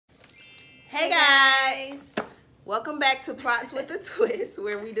Hey guys! Welcome back to Plots with a Twist,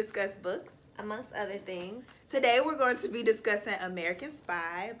 where we discuss books, amongst other things. Today we're going to be discussing American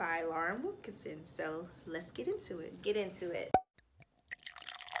Spy by Lauren Wilkinson. So let's get into it. Get into it.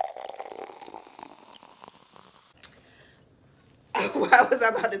 I was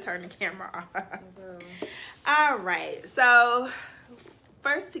about to turn the camera off. All right, so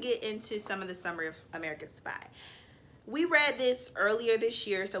first to get into some of the summary of American Spy. We read this earlier this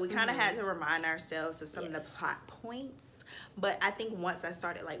year, so we kind of had to remind ourselves of some of the plot points. But I think once I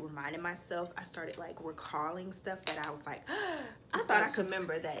started like reminding myself, I started like recalling stuff that I was like, I thought I could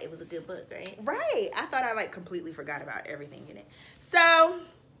remember that it was a good book, right? Right. I thought I like completely forgot about everything in it. So I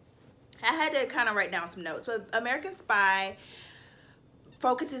had to kind of write down some notes. But American Spy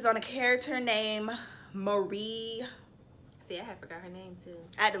focuses on a character named Marie. See, I had forgot her name too.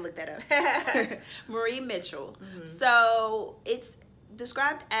 I had to look that up. Marie Mitchell. So it's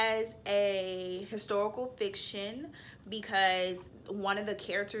described as a historical fiction because one of the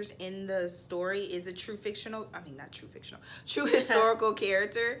characters in the story is a true historical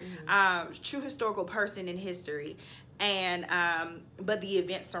character, true historical person in history, and but the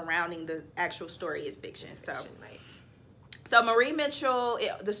events surrounding the actual story is fiction. So Marie Mitchell,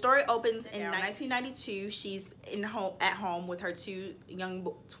 the story opens in 1992. She's at home with her two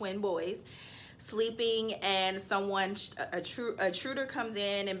young twin boys, sleeping, and a intruder comes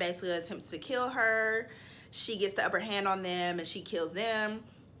in and basically attempts to kill her. She gets the upper hand on them and she kills them.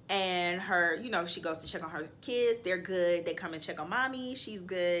 And she goes to check on her kids. They're good. They come and check on mommy. She's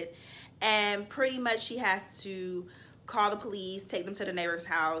good. And pretty much she has to call the police, take them to the neighbor's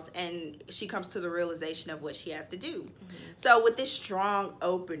house, and she comes to the realization of what she has to do. So with this strong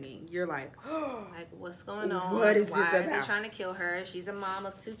opening, you're like, oh, like, what's going on? What is this about? Why are they trying to kill her? She's a mom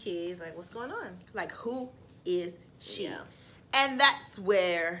of 2 kids. Like, what's going on? Like, who is she? Yeah. And that's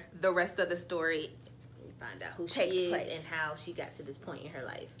where the rest of the story find out who takes she is place and how she got to this point in her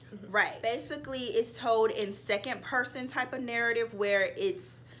life. Right. Basically, it's told in second person type of narrative where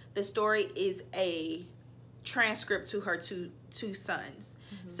the story is a transcript to her two sons.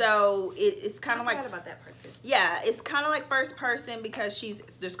 So it's kind of like, I forgot about that part too. Yeah, it's kind of like first person because she's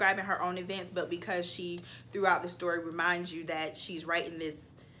describing her own events, but because she throughout the story reminds you that she's writing this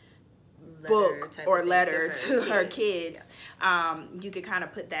letter to her kids. You could kind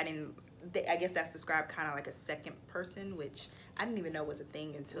of put that in. I guess that's described kind of like a second person, which I didn't even know was a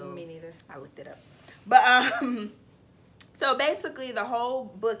thing until me neither. I looked it up. But so basically the whole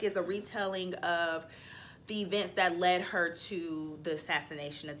book is a retelling of the events that led her to the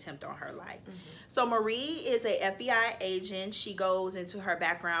assassination attempt on her life. So Marie is a FBI agent. She goes into her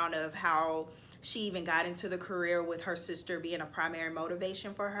background of how she even got into the career with her sister being a primary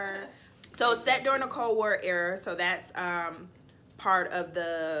motivation for her. So it's set during the Cold War era, so that's part of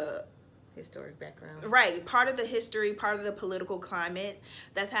the historic background. Right, part of the history, part of the political climate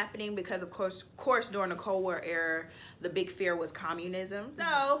that's happening because of course during the Cold War era, the big fear was communism.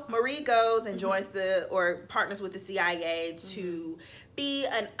 So Marie goes and joins partners with the CIA to be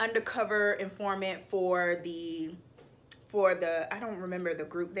an undercover informant for the I don't remember the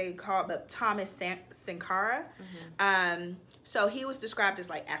group they called, but Thomas Sankara. So he was described as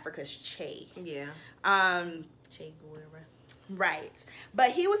like Africa's Che. Yeah. Che Guevara. Right,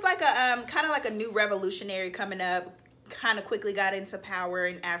 but he was like a kind of like a new revolutionary coming up, kind of quickly got into power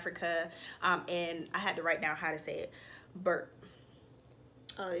in Africa, and I had to write down how to say it.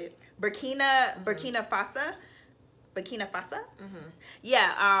 Burkina Faso.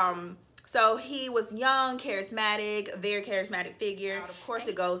 Yeah. So he was young, charismatic, a very charismatic figure. Of course,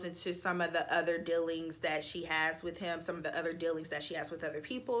 it goes into some of the other dealings that she has with him, some of the other dealings that she has with other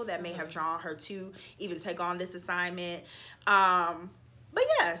people that may have drawn her to even take on this assignment. But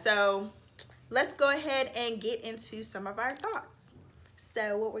yeah, so let's go ahead and get into some of our thoughts.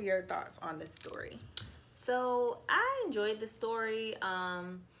 So what were your thoughts on this story? So I enjoyed the story.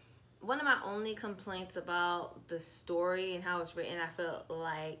 One of my only complaints about the story and how it's written, I felt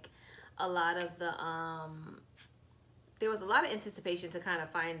like a lot of there was a lot of anticipation to kind of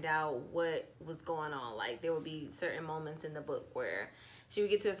find out what was going on. Like there would be certain moments in the book where she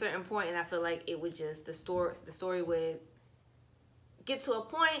would get to a certain point, and I feel like it would just the story would get to a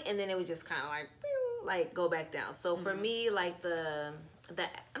point, and then it would just kind of like go back down. So for me, like the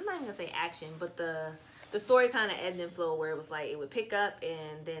I'm not even gonna say action, but the story kind of ebbed and flowed, where it was like it would pick up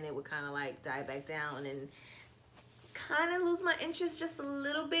and then it would kind of like die back down and kind of lose my interest just a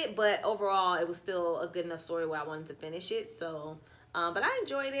little bit, but overall it was still a good enough story where I wanted to finish it. So but I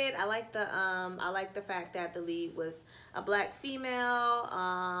enjoyed it. I like the fact that the lead was a black female.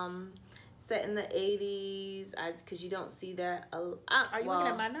 set in the 80s. Because you don't see that. Are you looking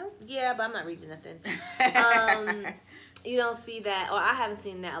at my notes? Yeah, but I'm not reading nothing. You don't see that, or I haven't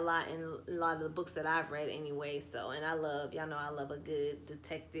seen that a lot in a lot of the books that I've read anyway. So, and y'all know I love a good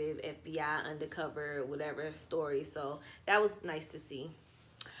detective, FBI, undercover, whatever story. So that was nice to see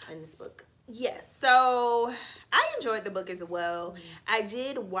in this book. Yes, so I enjoyed the book as well. I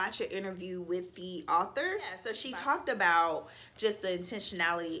did watch an interview with the author. Yeah, so she talked about just the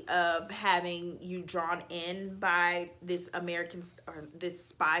intentionality of having you drawn in by this this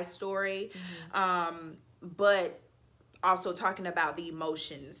spy story, but also talking about the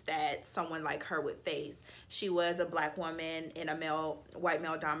emotions that someone like her would face. She was a Black woman in a white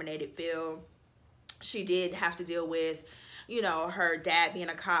male dominated field. She did have to deal with, you know, her dad being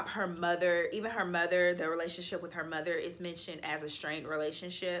a cop, her mother, the relationship with her mother is mentioned as a strained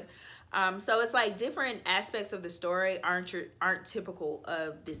relationship. So it's like different aspects of the story aren't typical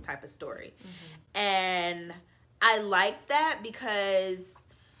of this type of story. And I like that because,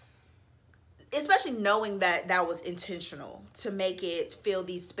 especially knowing that that was intentional to make it fill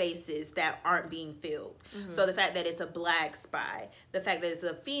these spaces that aren't being filled. So the fact that it's a Black spy, the fact that it's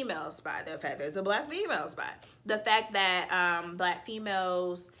a female spy, the fact that it's a Black female spy, the fact that Black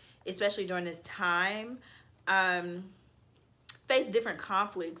females, especially during this time, face different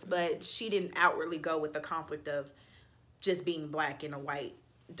conflicts, but she didn't outwardly go with the conflict of just being Black in a white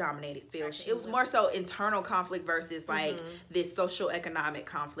dominated field. It was more so internal conflict versus like this social economic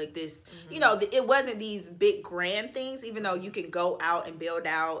conflict. This, you know, it wasn't these big grand things, even though you can go out and build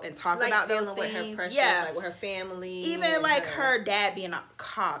out and talk about those things. With her pressures, like with her family, even like her dad being a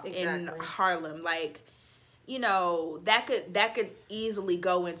cop in Harlem, like, you know, that could easily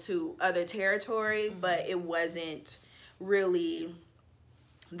go into other territory, but it wasn't really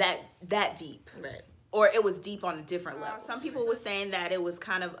that deep. Right. Or it was deep on a different level. Some people were saying that it was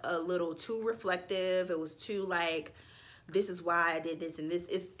kind of a little too reflective. It was too like, this is why I did this, and this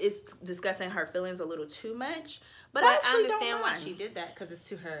it's discussing her feelings a little too much. But I actually understand why she did that, because it's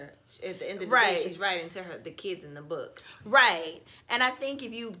to her. At the end of the day, she's writing to the kids in the book. Right. And I think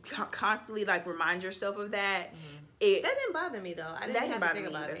if you constantly like remind yourself of that, that didn't bother me though. I didn't have to think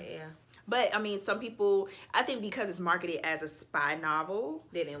about it. Yeah. But I mean, some people, I think because it's marketed as a spy novel,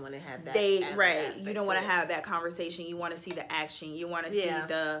 they didn't want to have that. You don't want to have that conversation. You want to see the action. You want to see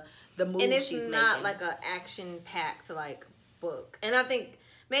the moves and it's she's not making. Like a action packed like book. And I think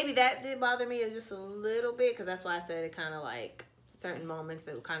maybe that did bother me just a little bit, because that's why I said it kind of like certain moments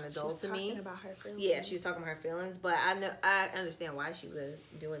that were kind of dull to me. She was talking about her feelings. Yeah, she was talking about her feelings, but I understand why she was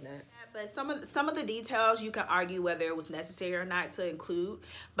doing that. But some of the details you can argue whether it was necessary or not to include.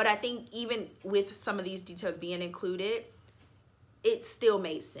 But I think even with some of these details being included, it still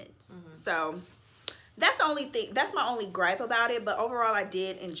made sense. So that's the only thing. That's my only gripe about it. But overall, I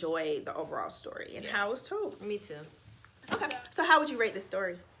did enjoy the overall story and how it was told. Me too. Okay. So how would you rate this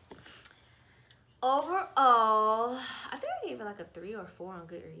story? Overall, I think I gave it like a 3 or 4 on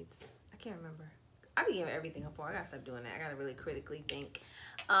Goodreads. I can't remember. I be giving everything a 4. I gotta stop doing that. I gotta really critically think.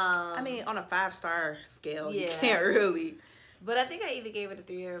 I mean, on a 5-star scale, you can't really. But I think I either gave it a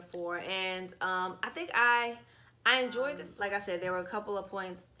 3 or a 4, and I think I enjoyed this. Like I said, there were a couple of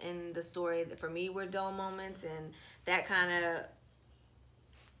points in the story that for me were dull moments, and that kind of,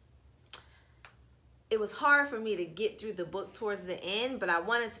 it was hard for me to get through the book towards the end, but I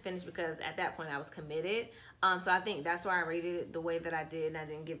wanted to finish because at that point I was committed. So I think that's why I rated it the way that I did, and I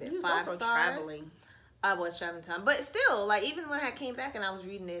didn't give it 5 stars. Traveling. I was traveling time, but still, like, even when I came back and I was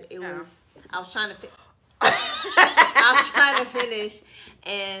reading it, was I was trying to finish,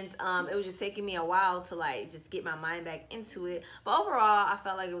 and it was just taking me a while to like just get my mind back into it. But overall, I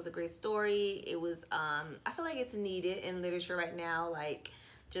felt like it was a great story. It was I feel like it's needed in literature right now, like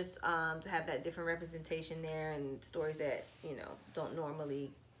just to have that different representation there, and stories that, you know, don't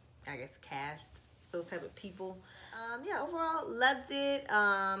normally, I guess, cast those type of people. Yeah, overall, loved it.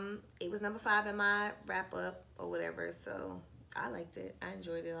 It was number 5 in my wrap up or whatever, so I liked it. I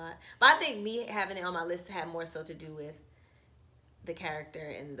enjoyed it a lot. But I think me having it on my list had more so to do with the character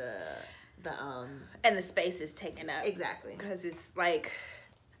and and the space is taken up. Exactly. Because it's like,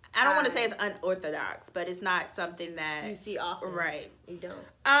 I don't want to say it's unorthodox, but it's not something that you see often. Right. You don't.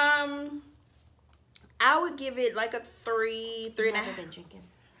 I would give it like a 3, 3.5. I've been drinking.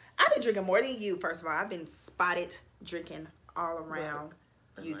 I've been drinking more than you, first of all. I've been spotted drinking all around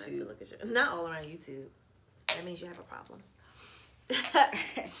YouTube. Not all around YouTube. That means you have a problem. Well,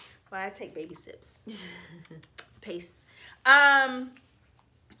 I take baby sips. Pace. I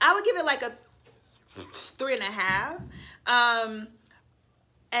would give it like a 3.5.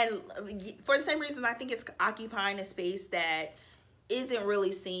 And for the same reason, I think it's occupying a space that isn't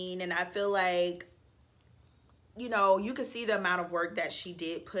really seen, and I feel like, you know, you could see the amount of work that she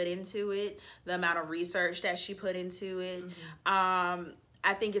did put into it, the amount of research that she put into it.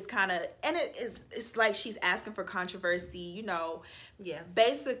 I think it's kind of, and it's like she's asking for controversy, you know,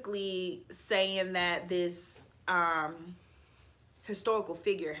 basically saying that this historical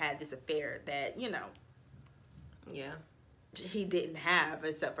figure had this affair that, you know, he didn't have,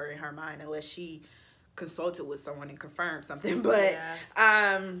 except for in her mind, unless she consulted with someone and confirmed something. But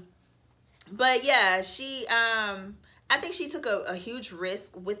yeah, she I think she took a huge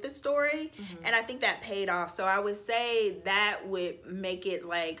risk with the story, and I think that paid off. So I would say that would make it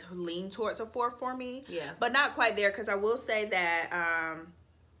like lean towards a 4 for me. But not quite there, because I will say that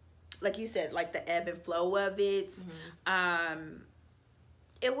like you said, like the ebb and flow of it, I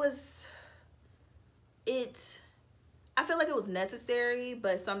feel like it was necessary,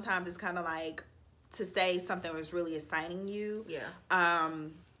 but sometimes it's kind of like, to say something was really exciting you,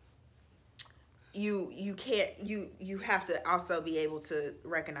 you can't, you have to also be able to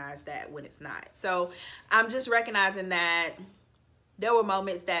recognize that when it's not. So I'm just recognizing that there were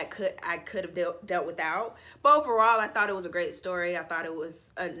moments that I could have dealt without, but overall I thought it was a great story. I thought it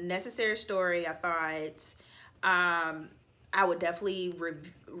was a necessary story. I thought I would definitely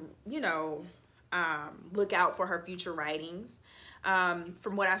look out for her future writings.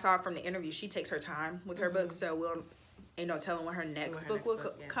 From what I saw from the interview, she takes her time with her books, so we'll, ain't no telling when her next book will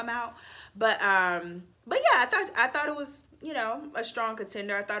come out. But yeah, I thought it was, you know, a strong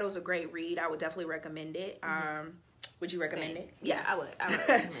contender. I thought it was a great read. I would definitely recommend it. Would you recommend it? Yeah, I would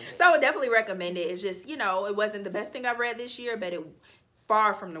recommend it. So I would definitely recommend it. It's just, you know, it wasn't the best thing I've read this year, but it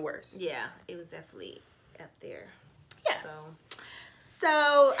far from the worst. Yeah, it was definitely up there. Yeah.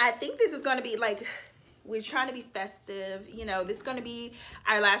 So I think this is going to be like, we're trying to be festive, you know. This is going to be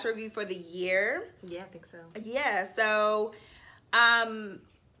our last review for the year. Yeah, I think so. Yeah, so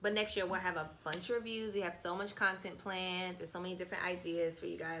but next year we'll have a bunch of reviews. We have so much content planned and so many different ideas for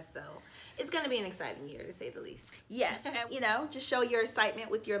you guys, so it's going to be an exciting year, to say the least. Yes. And, you know, just show your excitement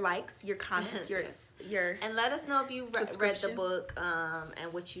with your likes, your comments, your and let us know if you read the book,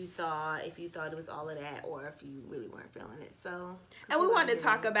 and what you thought, if you thought it was all of that, or if you really weren't feeling it. So, and we wanted to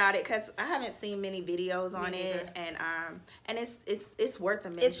talk about it because I haven't seen many videos on it, and it's worth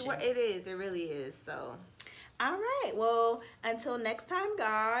a mention. It is. It really is. So, all right. Well, until next time,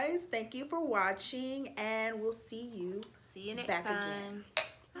 guys. Thank you for watching, and we'll see you next back time. Again.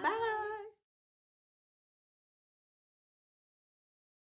 Bye.